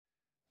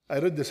I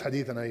read this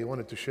hadith and I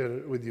wanted to share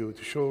it with you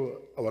to show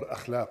our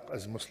akhlaq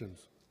as Muslims.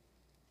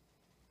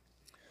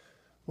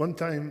 One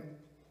time,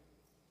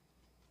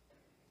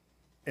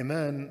 a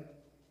man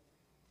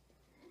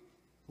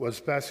was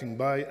passing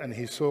by and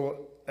he saw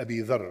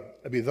Abi Dharr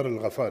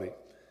al-Ghafari.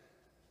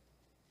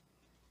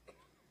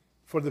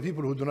 For the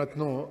people who do not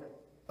know,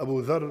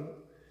 Abu Dharr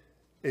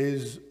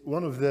is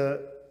one of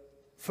the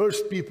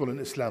first people in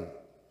Islam.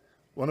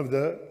 One of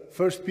the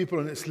first people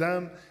in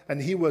Islam,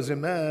 and he was a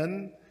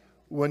man,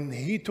 when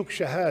he took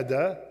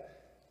Shahada,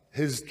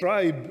 his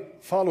tribe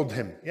followed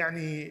him.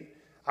 يعني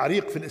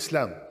عريق في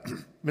الإسلام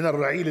من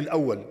الرعيل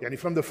الأول, يعني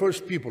from the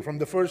first people, from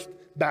the first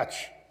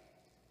batch.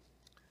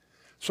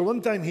 So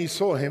one time he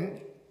saw him,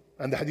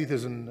 and the hadith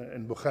is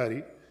in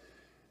Bukhari,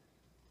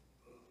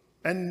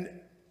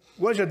 and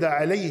وجد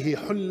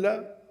عليه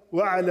حلة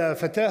وعلى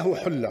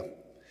فتاه حلة.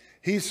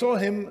 He saw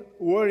him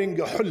wearing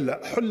a hulla.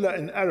 Hulla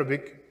in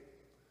Arabic,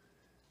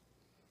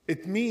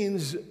 it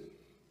means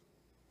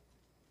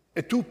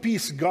a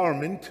two-piece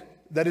garment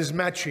that is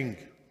matching.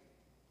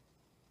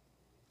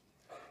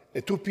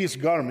 A two-piece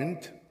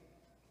garment,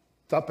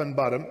 top and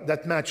bottom,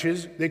 that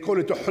matches. They call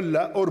it a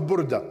hulla or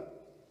burda.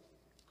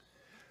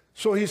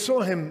 So he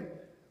saw him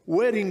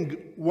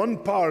wearing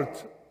one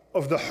part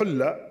of the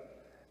hulla,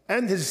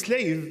 and his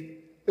slave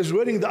is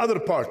wearing the other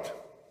part.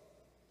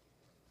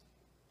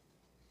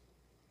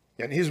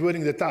 And he's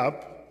wearing the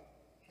top,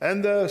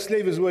 and the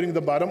slave is wearing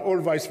the bottom, or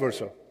vice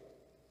versa.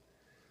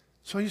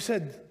 So he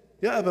said,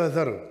 Ya Aba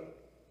Dharr,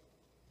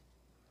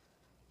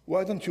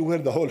 why don't you wear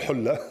the whole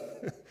hulla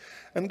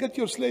and get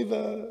your slave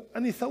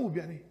any thawb,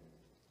 yani.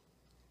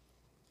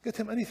 Get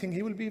him anything,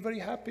 he will be very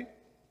happy.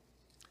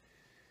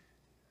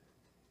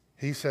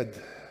 He said,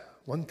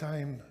 one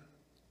time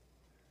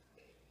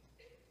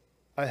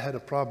I had a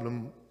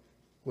problem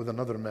with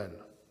another man.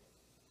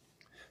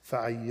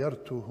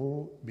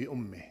 فَعَيَّرْتُهُ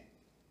بِأُمِّهِ.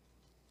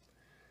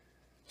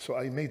 So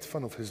I made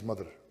fun of his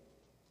mother.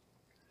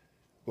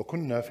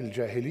 وَكُنَّا فِي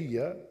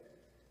الْجَاهِلِيَّةِ.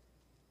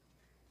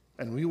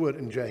 And we were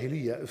in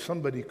Jahiliyyah. If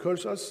somebody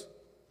curses us,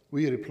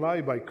 we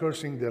reply by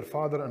cursing their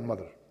father and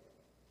mother.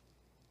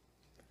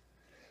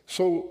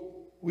 So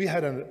we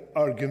had an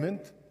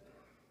argument.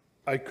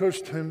 I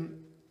cursed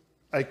him.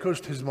 I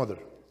cursed his mother.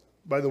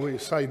 By the way,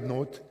 side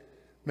note,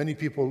 many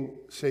people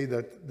say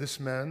that this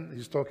man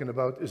he's talking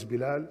about is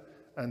Bilal,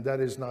 and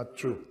that is not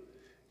true.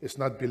 It's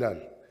not Bilal.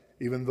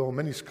 Even though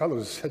many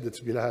scholars said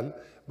it's Bilal,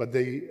 but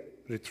they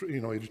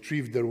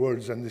retrieved their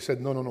words and they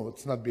said, no,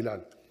 it's not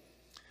Bilal.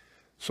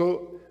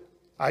 So,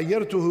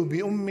 عَيَّرْتُهُ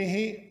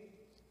بِأُمِّهِ.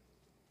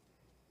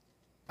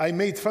 I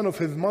made fun of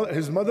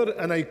his mother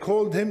and I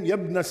called him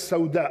يَبْنَ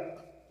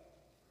السَّوْدَاء.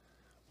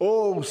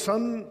 Oh,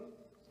 son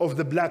of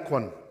the black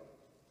one.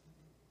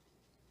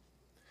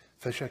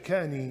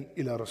 فَشَكَانِي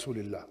إِلَى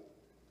رَسُولِ اللَّهِ.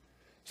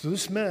 So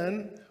this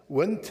man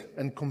went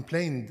and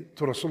complained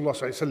to Rasulullah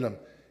ﷺ.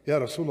 Ya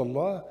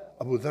Rasulullah,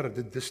 Abu Dharr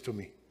did this to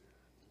me.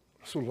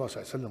 Rasulullah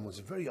ﷺ was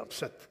very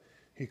upset.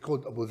 He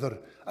called Abu Dharr,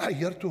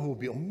 أَعْيَرْتُهُ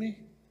بِأُمِّي?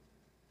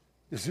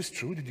 Is this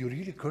true? Did you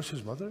really curse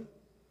his mother? He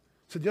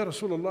said, Ya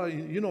Rasulullah,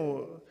 you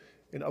know,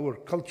 in our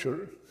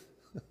culture,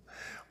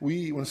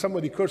 when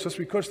somebody curses us,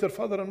 we curse their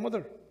father and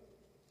mother.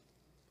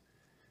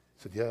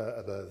 He said, Ya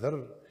Aba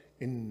Dharr,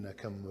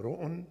 إِنَّكَ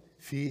امْرُؤٌ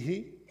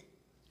فِيهِ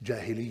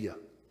جَاهِلِيَّةٌ.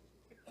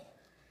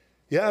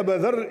 Ya Aba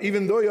Dharr,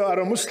 even though you are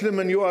a Muslim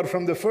and you are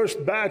from the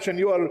first batch and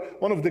you are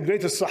one of the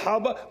greatest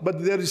Sahaba,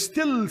 but there is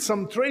still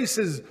some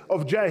traces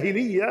of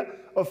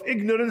Jahiliyyah, of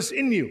ignorance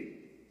in you.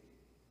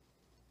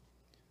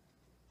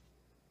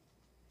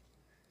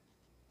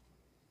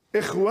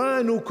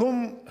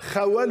 إخوانكم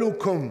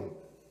خوالكم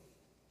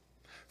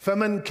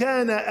فمن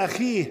كان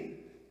أخيه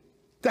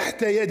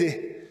تحت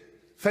يده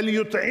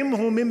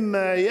فليطعمه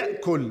مما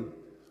يأكل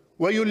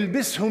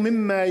ويلبسه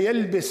مما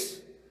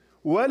يلبس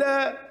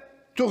ولا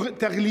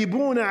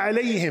تغلبون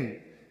عليهم.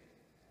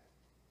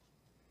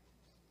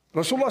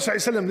 Rasulullah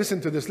ﷺ,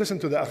 listen to this, listen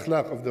to the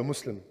akhlaq of the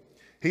Muslim.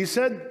 He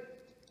said,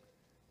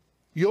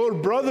 your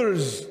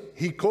brothers,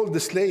 he called the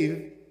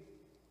slave,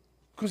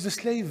 because the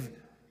slave,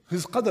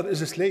 his qadr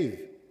is a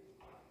slave.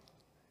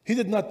 He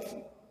did not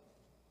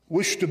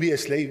wish to be a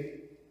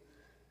slave.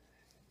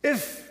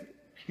 If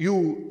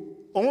you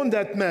own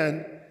that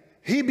man,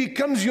 he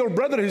becomes your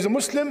brother. He's a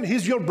Muslim,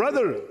 he's your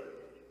brother.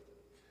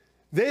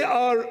 They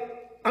are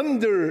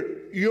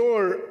under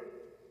your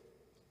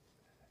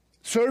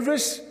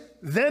service,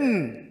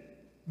 then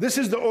this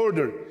is the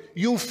order.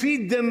 You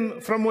feed them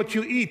from what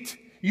you eat.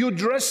 You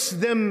dress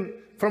them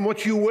from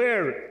what you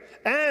wear.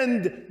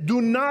 And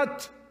do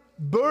not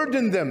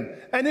burden them.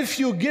 And if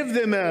you give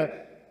them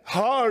a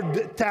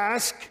hard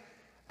task,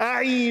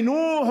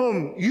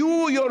 أعينوهم.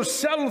 You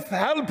yourself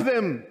help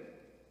them.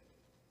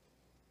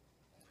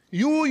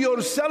 You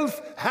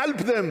yourself help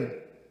them.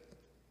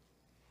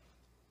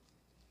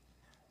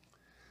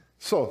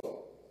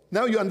 So,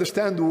 now you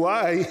understand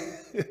why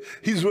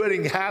he's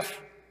wearing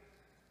half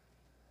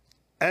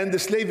and the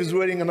slave is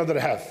wearing another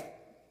half.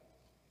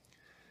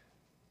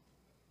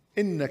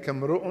 إِنَّكَ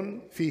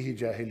امْرُؤٌ فِيهِ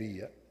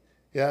جَاهِلِيَّةٌ.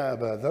 Ya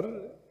Aba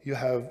Dharr, you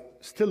have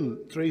still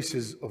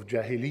traces of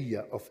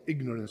jahiliyyah, of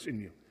ignorance in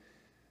you.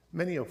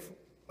 Many of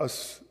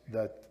us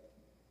that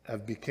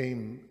have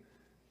become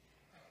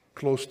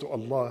close to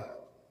Allah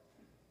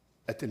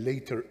at a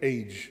later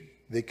age,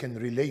 they can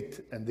relate,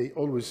 and they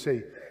always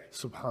say,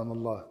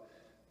 Subhanallah,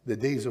 the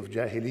days of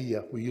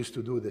jahiliyyah, we used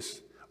to do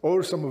this.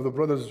 Or some of the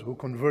brothers who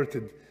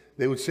converted,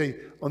 they would say,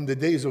 on the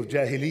days of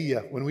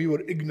jahiliyyah, when we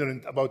were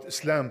ignorant about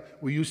Islam,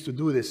 we used to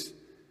do this.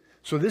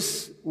 So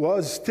this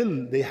was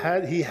still, he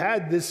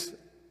had this,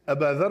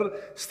 Abu Dharr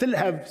still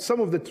have some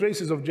of the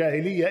traces of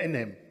jahiliyyah in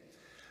him.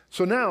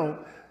 So now,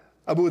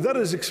 Abu Dharr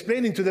is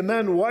explaining to the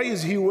man, why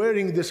is he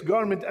wearing this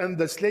garment and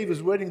the slave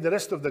is wearing the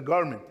rest of the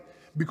garment?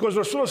 Because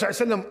Rasulullah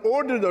ﷺ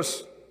ordered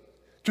us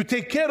to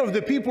take care of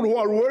the people who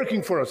are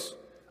working for us.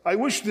 I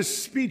wish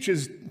this speech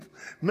is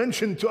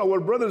mentioned to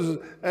our brothers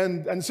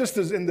and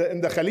sisters in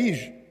the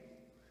Khalij,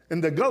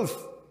 in the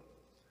Gulf.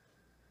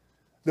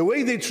 The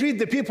way they treat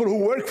the people who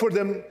work for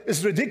them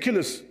is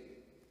ridiculous.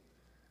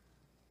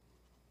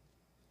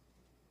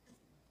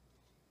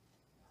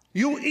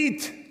 You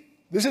eat,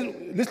 this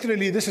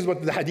is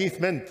what the hadith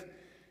meant.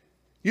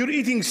 You're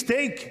eating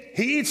steak,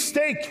 he eats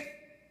steak.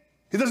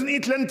 He doesn't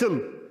eat lentil.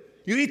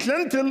 You eat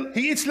lentil,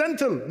 he eats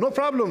lentil, no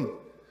problem.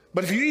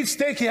 But if you eat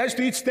steak, he has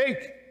to eat steak.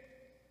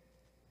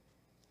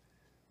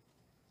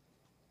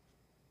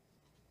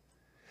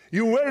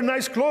 You wear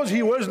nice clothes,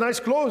 he wears nice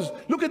clothes.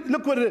 Look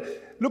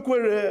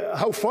where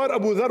how far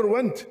Abu Dharr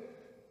went.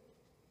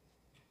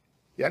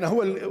 يعني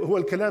هو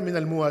الكلام من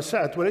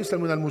المواساة وليس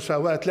من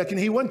المساواة، لكن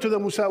he went to the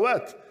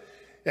مساواة.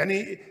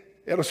 يعني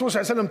Rasul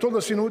صلى الله عليه وسلم told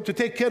us, to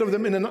take care of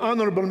them in an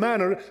honorable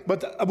manner,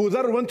 but Abu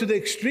Dharr went to the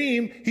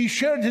extreme. He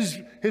shared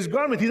his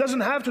garment. He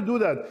doesn't have to do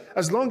that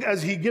as long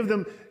as he give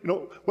them.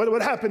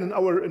 What happened in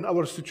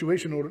our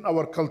situation or in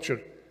our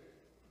culture?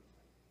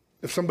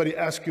 If somebody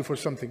asks you for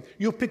something,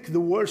 you pick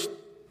the worst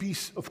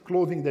piece of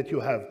clothing that you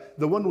have,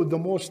 the one with the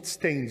most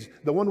stains,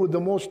 the one with the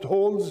most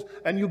holes,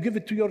 and you give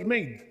it to your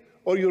maid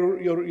or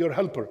your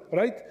helper,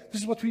 right?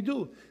 This is what we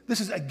do. This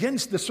is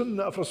against the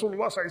sunnah of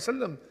Rasulullah sallallahu alaihi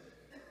wasallam.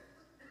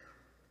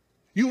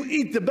 You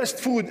eat the best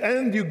food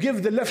and you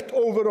give the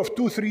leftover of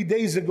 2-3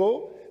 days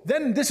ago,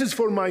 then this is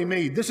for my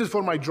maid, this is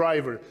for my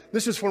driver,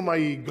 this is for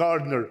my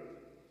gardener.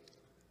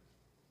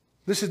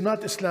 This is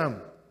not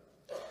Islam.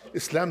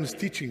 Islam is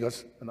teaching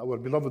us, and our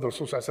beloved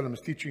Rasul sallallahu alaihi wasallam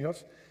is teaching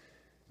us,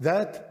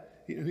 that,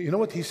 you know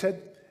what he said?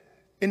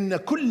 إن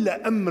كل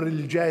أمر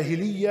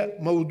الجاهلية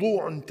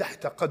موضوع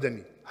تحت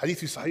قدمي. Hadith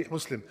fi Sahih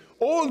Muslim.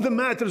 All the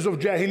matters of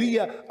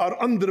jahiliyyah are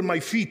under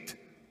my feet.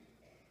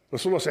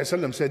 Rasulullah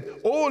ﷺ said,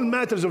 all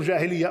matters of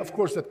jahiliyyah, of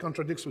course that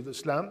contradicts with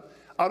Islam,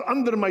 are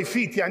under my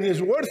feet, yani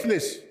is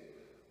worthless.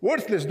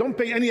 Worthless, don't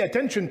pay any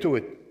attention to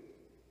it.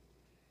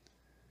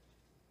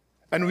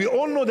 And we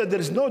all know that there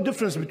is no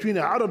difference between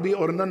an Arabi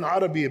or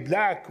non-Arabi,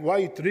 black,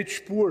 white,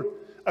 rich, poor.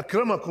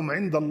 أكرمكم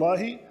عند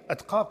الله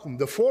أتقاكم.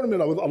 The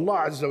formula with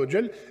Allah Azza wa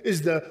Jal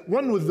is the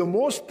one with the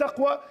most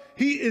taqwa.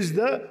 He is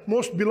the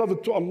most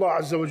beloved to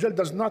Allah Azza wa Jal.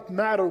 Does not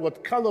matter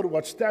what color,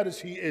 what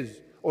status he is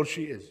or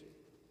she is.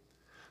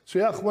 So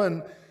ya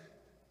akhwan,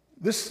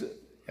 this,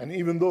 and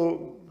even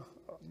though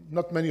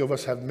not many of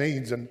us have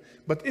maids,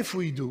 but if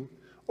we do,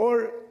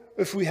 or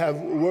if we have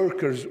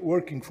workers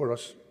working for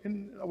us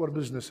in our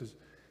businesses,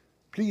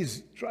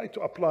 please try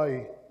to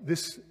apply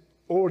this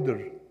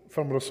order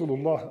from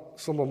Rasulullah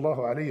sallallahu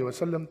alayhi wa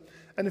sallam.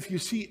 And if you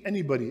see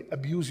anybody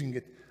abusing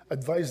it,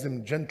 advise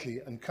them gently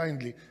and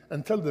kindly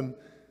and tell them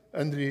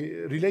and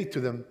relate to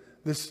them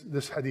this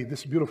hadith,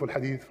 this beautiful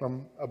hadith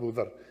from Abu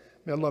Dharr.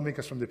 May Allah make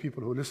us from the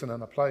people who listen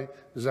and apply.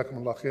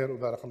 Jazakumullah khair wa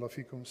barakallahu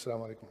feekum.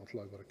 Assalamu alaikum wa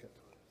rahmatullahi wa barakatuh.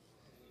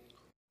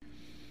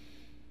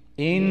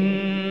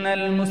 إن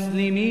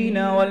المسلمين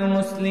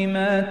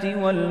والمسلمات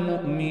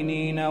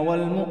والمؤمنين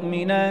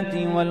والمؤمنات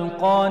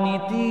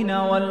والقانتين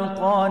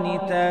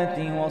والقانتات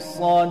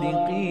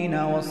والصادقين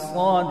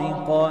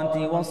والصادقات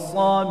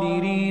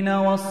والصابرين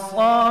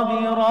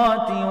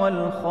والصابرات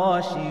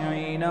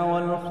والخاشعين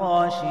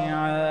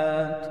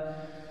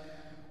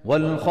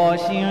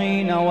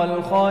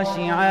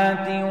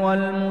والخاشعات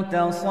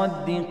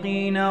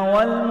والمتصدقين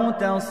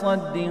والمتصدقات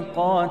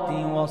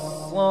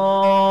والصائمين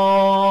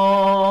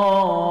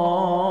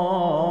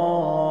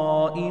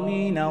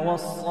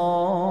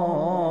والصائمات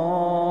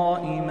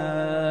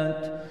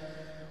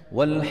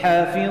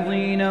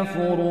والحافظين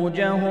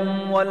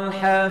فروجهم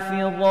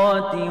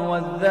والحافظات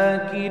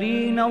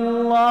والذاكرين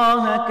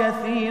الله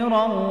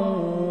كثيرا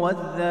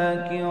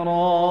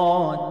والذاكرات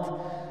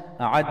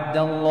أعد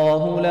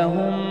الله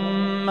لهم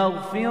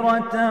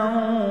مغفرة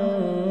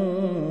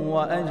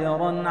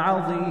وأجرا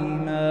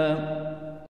عظيما.